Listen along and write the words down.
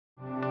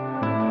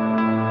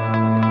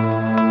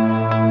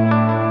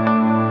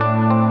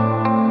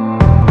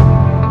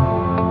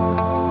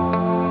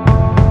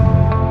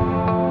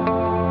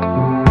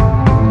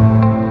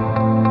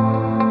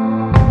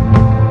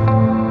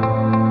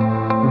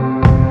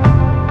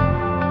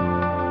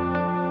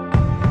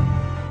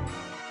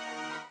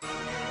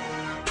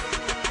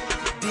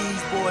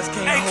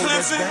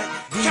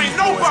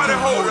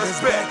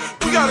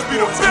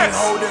can't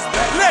hold us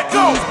back. Let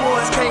go. These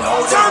boys can't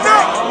hold us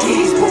back.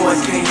 These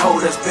boys can't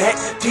hold us back.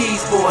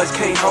 These boys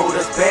can't hold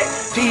us back.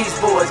 These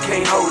boys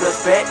can't hold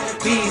us back.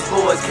 These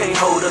boys can't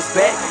hold us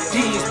back.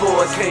 These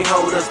boys can't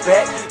hold us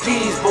back.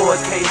 These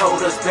boys can't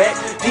hold us back.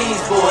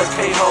 These boys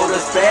can't hold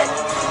us back.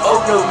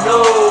 Oh no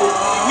no.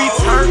 We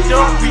turned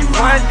up, we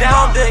run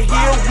down the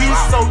hill, we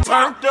so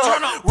turned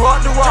up.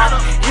 Run the rock,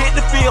 hit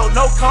the field,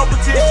 no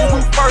competition,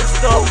 we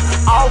first up.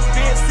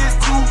 Offense is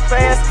too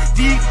fast,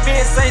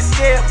 defense ain't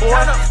scared,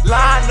 boy.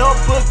 Line up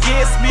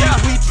against me,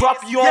 we drop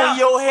you on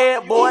your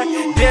head, boy.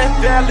 Death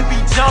Valley be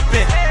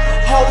jumping,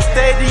 whole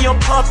stadium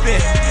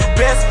pumping.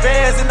 Best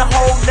fans in the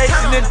whole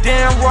nation, and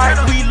damn right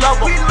we love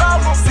them.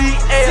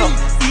 C-L-E-M-S-O-N.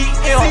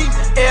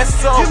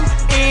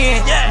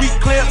 We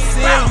clips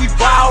in, we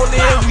ball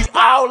in, we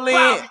all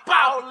in.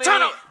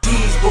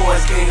 These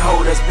boys can't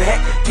hold us back.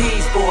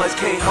 These boys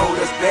can't hold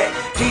us back.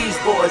 These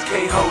boys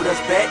can't hold us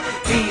back.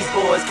 These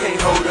boys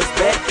can't hold us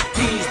back.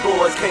 These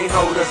boys can't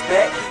hold us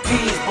back.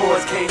 These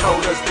boys can't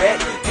hold us back.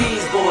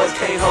 These boys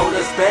can't hold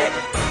us back.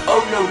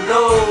 Oh no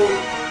no.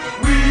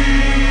 We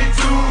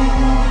too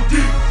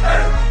deep.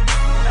 Hey,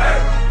 hey.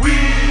 We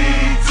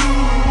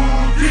too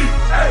deep.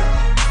 Hey,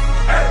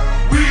 hey.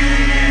 We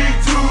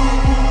too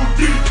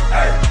deep.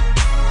 Hey,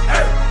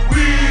 hey.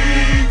 We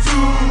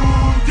too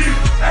deep.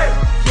 Hey.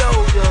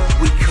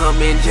 We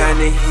coming down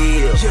the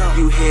hill,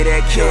 you hear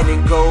that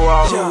cannon go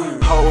off.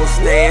 Whole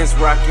stands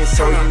rocking,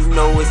 so you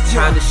know it's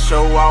time to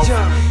show off.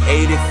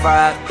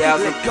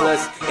 85,000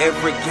 plus,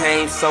 every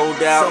game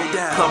sold out.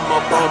 Come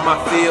up on my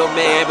field,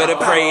 man, better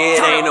pray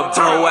it ain't a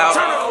blowout.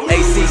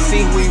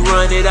 ACC, we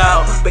run it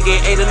out, but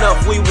it ain't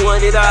enough, we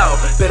won it out.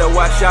 Better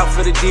watch out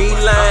for the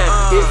D-line,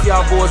 if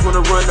y'all boys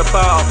wanna run the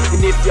ball, and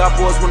if y'all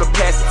boys wanna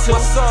pass it to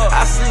us,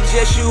 I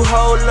suggest you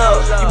hold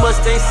up. You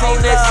must ain't seen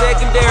that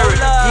secondary.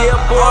 Yeah,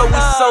 boy,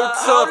 we so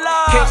tough.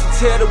 Can't you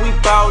tell that we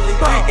ballin'?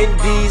 And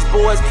these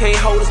boys can't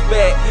hold us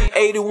back.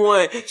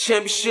 81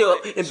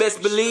 championship, and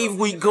best believe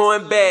we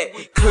going back.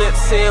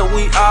 Clips in,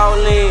 we all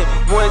in.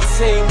 One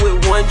team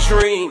with one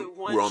dream.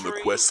 We're on the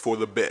quest for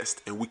the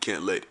best, and we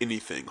can't let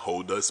anything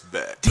hold us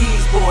back.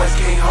 These boys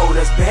can't hold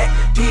us back.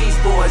 These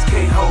boys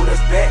can't hold us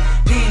back.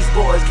 These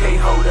boys can't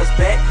hold us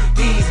back.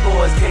 These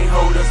boys can't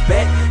hold us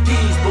back.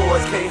 These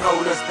boys can't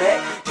hold us back.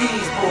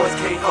 These boys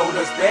can't hold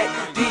us back.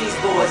 These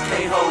boys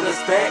can't hold us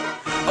back.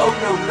 Oh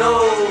no no.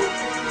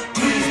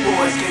 These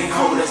boys can't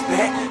hold us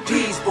back.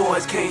 These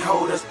boys can't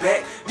hold us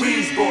back.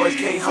 These boys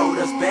can't hold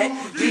us back.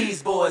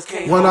 These boys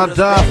can't hold us back. When I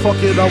die,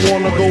 fuck it, I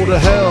wanna go to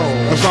hell.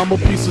 As I'm a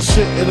piece of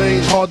shit, it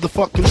ain't hard to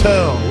fucking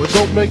tell. It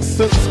don't make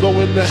sense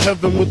going to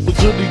heaven with the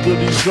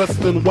goody-goodies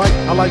dressed in white.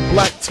 I like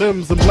black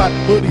Timbs and black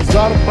hoodies.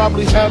 God'll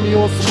probably have me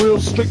on some real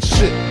strict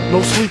shit.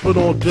 No sleeping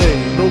all day,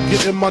 no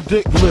getting my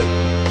dick lit.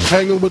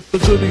 Hanging with the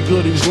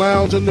goody-goodies,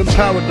 lounging in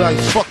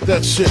paradise. Fuck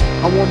that shit,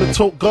 I wanna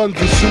tote guns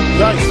and shoot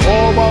dice.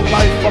 All my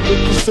life I've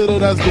been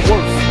considered as the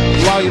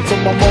worst. Lying to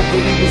my mother,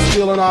 even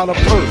stealing out a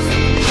purse.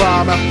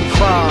 Crime after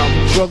crime,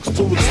 drugs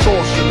to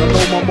extortion. I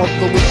know my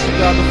mother wish she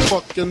got a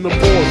fucking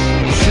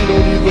abortion. She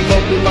don't even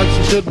love me like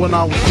she did when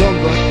I was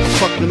younger.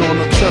 Fucking on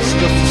her chest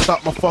just to stop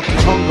my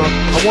fucking hunger.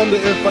 I wonder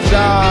if I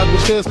died, the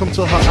tears come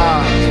to her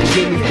eyes.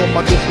 Forgive me for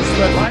my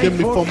disrespect, forgive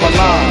me for my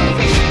lies.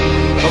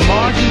 The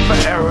margin for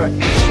error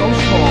is so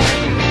small.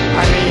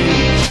 I mean,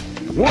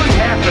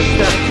 1/2 a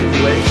step too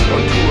late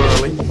or too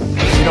early,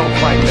 you don't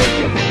quite make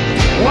it.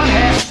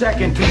 1/2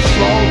 second too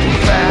slow, too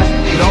fast,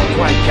 you don't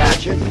quite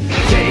catch it.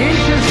 The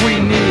inches we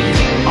need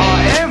are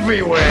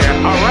everywhere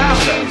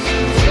around us.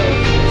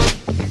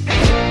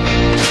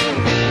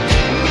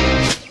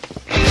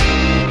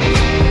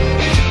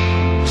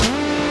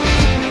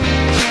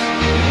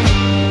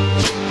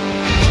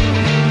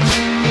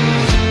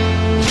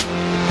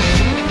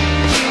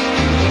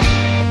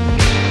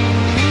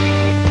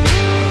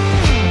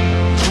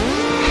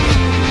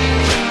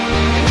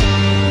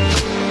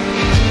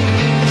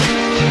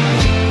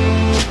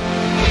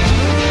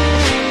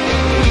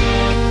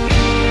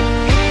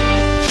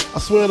 I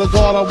swear to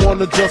God, I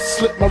wanna just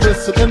slip my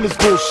wrist and end this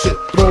bullshit.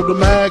 Throw the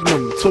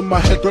magnum to my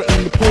head,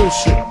 threaten to pull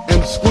shit,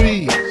 and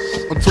squeeze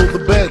until the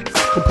bed's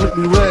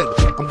completely red.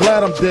 I'm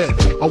glad I'm dead,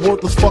 a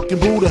worthless fucking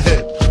Buddha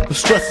head. The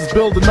stress is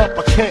building up,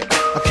 I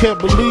can't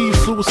believe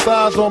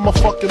suicide's on my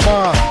fucking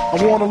mind. I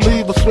wanna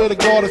leave, I swear to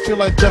God, I feel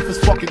like death is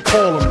fucking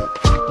calling me.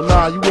 But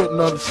nah, you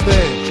wouldn't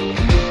understand.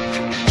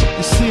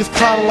 You see, it's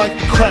kinda like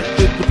the crack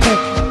did the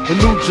pookie. The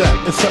new Jack,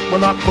 except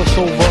when I cross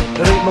over,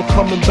 there ain't no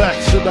coming back.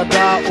 Should I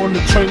die on the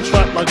train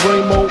track like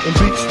Rainbow and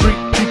Beach Street?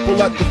 People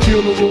at the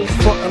funeral,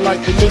 frontin' like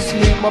they miss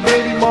me. My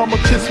baby mama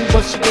kissed me,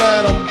 but she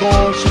glad I'm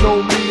gone. She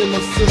know me and my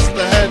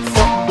sister had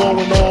something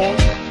going on.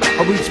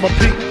 I reached my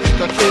peak,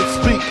 I can't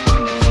speak.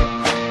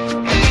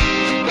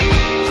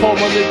 Call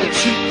my nigga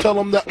cheap, tell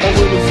him that my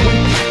will is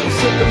weak. I'm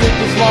sick of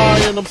niggas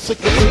lying, I'm sick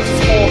of bitches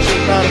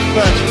talking. Matter of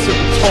fact, I'm sick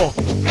of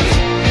talking.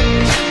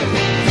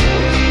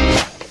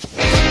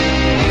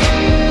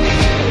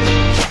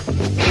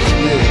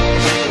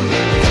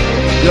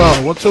 Yo,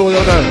 what's all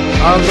your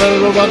name? I'm ready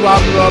to run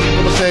around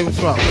the same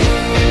spot.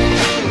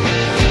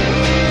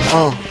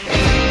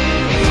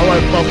 Alright,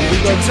 White Buffalo. We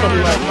done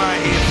something like my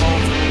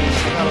headphones.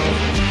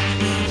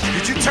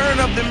 Did you turn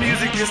up the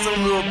music just a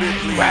little bit,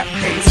 please? Rap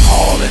game's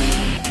calling.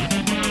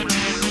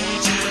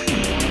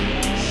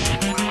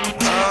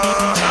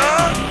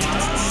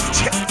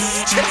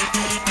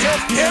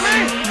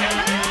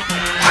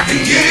 I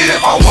can get it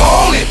if I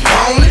want it,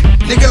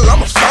 nigga,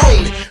 I'ma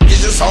phone it.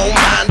 Visions on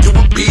mine, do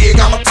it big,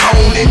 I'ma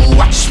tone it.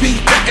 Watch me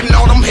backing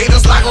all them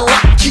haters like a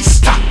rocky.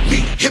 Stop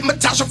me,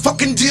 hypnotize your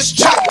fucking disc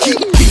jockey.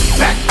 Get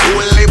back, do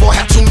a label,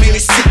 have too many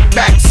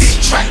sit-backs.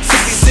 6 tracks,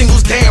 50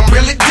 singles, damn,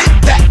 really did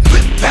that.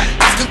 Flip back,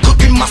 Oscar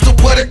cooking monster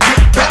with a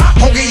grip back.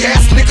 Hungry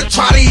ass nigga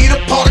try to eat a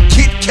part of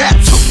Kit Kat.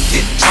 Took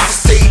it, try to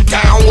stay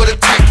down with a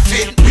tight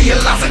fit.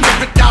 Realizing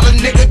every dollar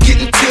nigga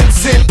getting 10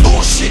 cent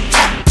bullshit.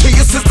 Talk to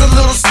your sister,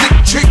 little stick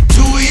trick,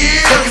 2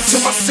 years. Thinking to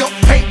myself,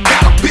 ain't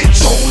got a bitch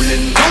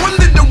rolling. Going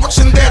the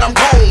direction that I'm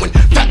going.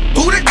 Fat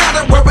booty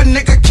got it where a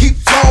nigga keep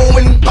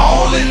flowing.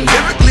 Ballin',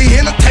 lyrically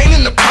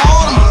entertaining the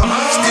problem.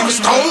 Steven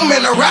Stone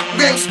and the rap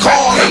game's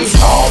calling.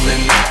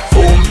 Calling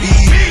for me.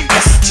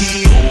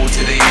 S-T-O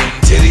to the N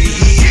to the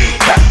E.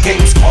 Rap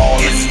game's calling.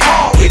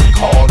 It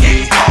called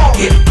me.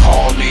 It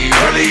called me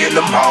early in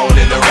the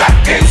morning. The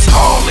rap game's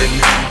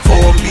calling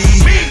for me.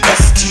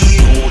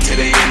 S-T-O to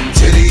the N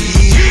to the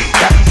E.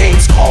 Rap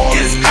game's calling.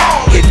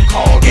 It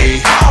called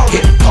me.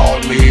 It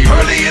called me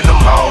early in the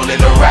morning.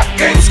 The rap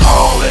game's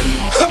calling.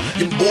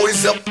 Your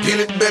boys up in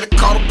it, better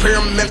call the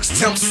paramedics,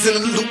 temps and a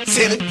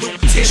lieutenant.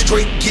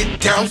 Straight get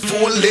down for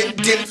a leg,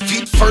 then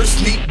feet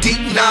first, knee deep,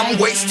 now I'm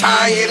waist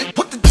high in it.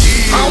 What the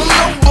deal? I don't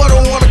know, but I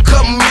wanna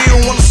cut meal,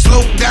 wanna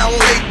slow down,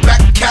 lay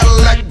back,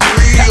 Cadillac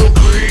grill.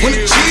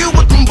 Wanna chill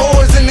with them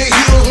boys in the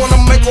hills,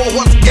 wanna make a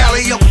horse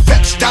galley up,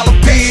 fetch dollar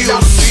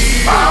bills.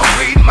 My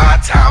weight, my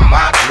time,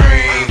 my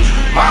dream.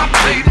 My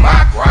plate,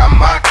 my grind,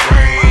 my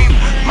cream.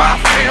 My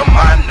fam,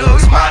 my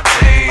nugs, my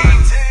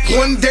team.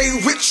 One day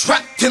rich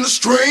trapped in the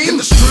stream.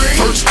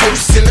 First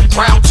verse in the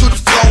crowd to the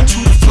flow.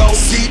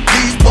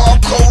 CDs,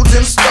 barcodes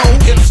in the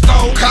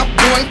store. Cop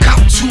 1, cop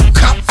 2,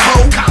 cop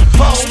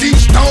 4. Steve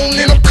Stone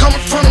and I'm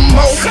coming from the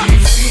mo.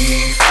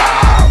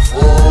 C5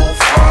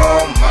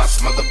 from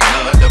us, mother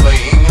blood of an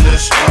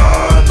English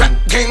run. Rap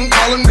game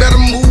calling, better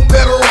move,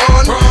 better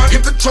run.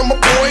 Hit the drummer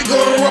boy, go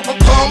to rubber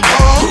pum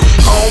pum.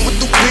 Gone with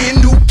the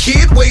wind, new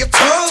kid, weigh a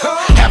ton.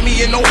 Had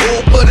me in the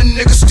hole, but a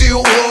nigga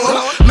still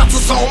won.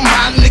 Mouths on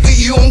my nigga,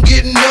 you don't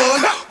get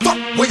none. Fuck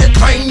where you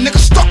claim, nigga,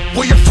 stuck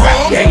where you from.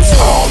 Rap game's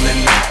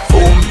calling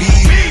for me.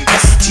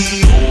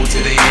 S-T-O to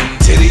the N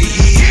to the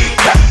E.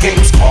 Rap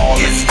game's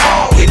calling.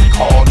 It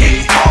called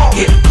me.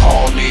 It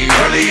called me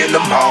early in the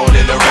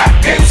morning. The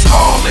rap game's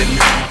calling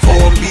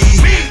for me.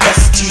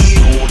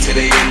 S-T-O to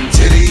the N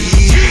to the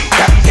E.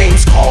 Rap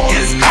game's calling.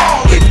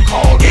 It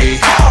called me.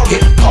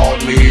 It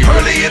called me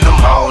early in the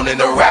morning.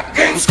 The rap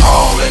game's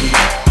calling.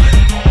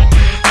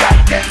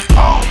 Rap game's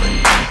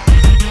calling.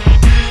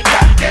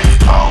 Rap game's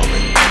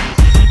calling.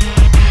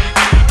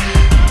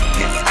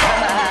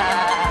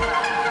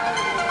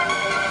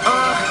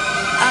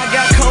 I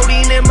got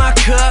codeine in my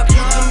cup,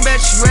 bet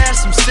you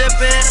ass I'm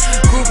sippin'.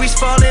 Groupies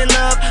fall in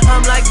love,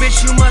 I'm like,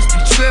 bitch, you must be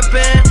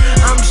trippin'.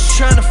 I'm just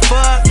tryna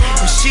fuck,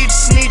 and she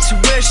just need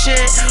tuition.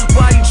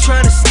 Why you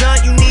tryna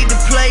stunt? You need to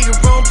play your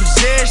own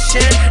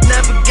position.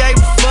 Never gave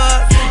a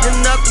fuck, and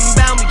nothing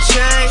about me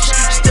changed.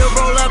 Still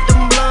roll up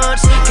them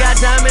blunts, got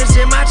diamonds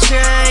in my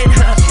chain.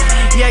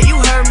 Yeah, you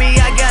heard me,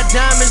 I got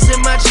diamonds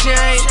in my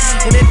chain.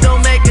 And it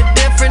don't make a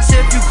difference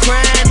if you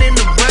crying in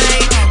the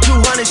rain.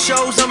 200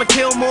 shows, I'ma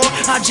kill more.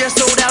 I just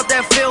sold out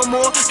that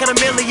Fillmore. Got a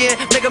million,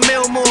 make a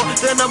mil more.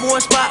 The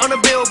 #1 spot on the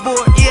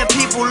billboard. Yeah,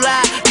 people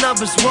lie,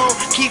 numbers won't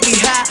keep me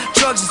high.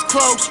 Drugs is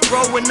close,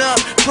 growing up,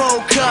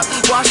 cold cup.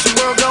 Watch the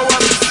world go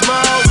up in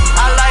smoke.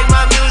 I like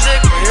my music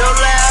real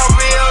loud,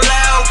 real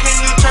loud. Can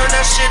you turn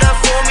that shit up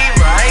for me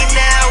right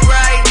now,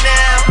 right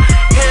now?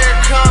 Here it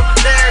come,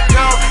 there it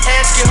go.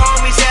 Ask your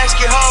homies, ask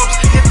your hoes.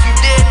 If you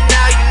didn't,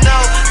 now you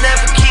know.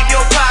 Never keep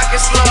your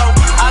pockets low.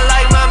 I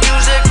like my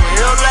music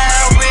real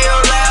loud, real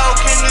loud.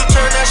 Can you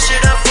turn that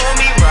shit up for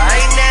me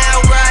right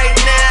now, right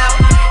now?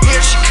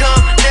 Here she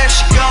come, there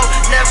she go.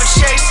 Never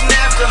chasing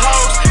after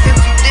hoes. If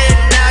you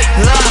didn't, now you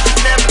know.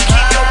 Never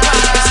keep your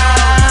pockets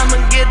low. I'ma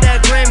get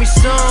that Grammy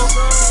soon.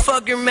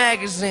 Fuck your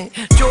magazine.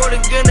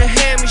 Jordan gonna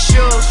hand me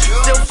shoes.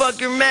 Still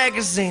fuck your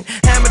magazine.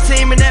 Had my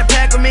team in that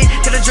pack with me.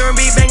 Get a germ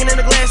beat banging in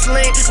the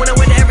glassine. When I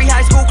went to every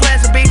high school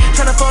class to be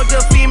tryna fuck the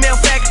female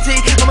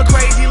faculty. I'm a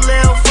crazy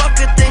little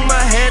fucker. Think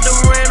my head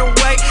done ran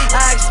away.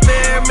 I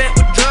experiment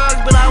with drugs,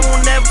 but I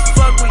won't never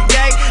fuck with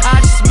gay. I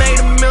just made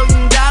 $1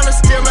 million.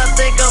 Still I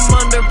think I'm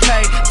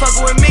underpaid.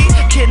 Fucking with me,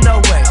 kid,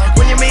 no way.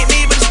 When you meet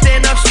me, better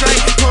stand up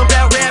straight. Pump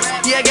out raps,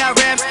 yeah, I got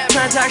raps.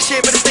 Tryna talk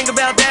shit, better think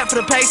about that. For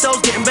the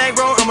pesos, getting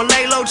bankroll, I'ma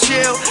lay low,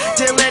 chill.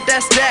 Didn't let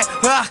that stack.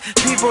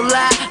 People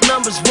lie,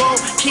 numbers won't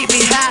keep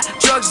me high.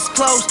 Drugs is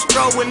close,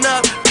 growing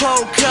up,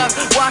 cold cup.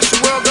 Watch the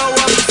world go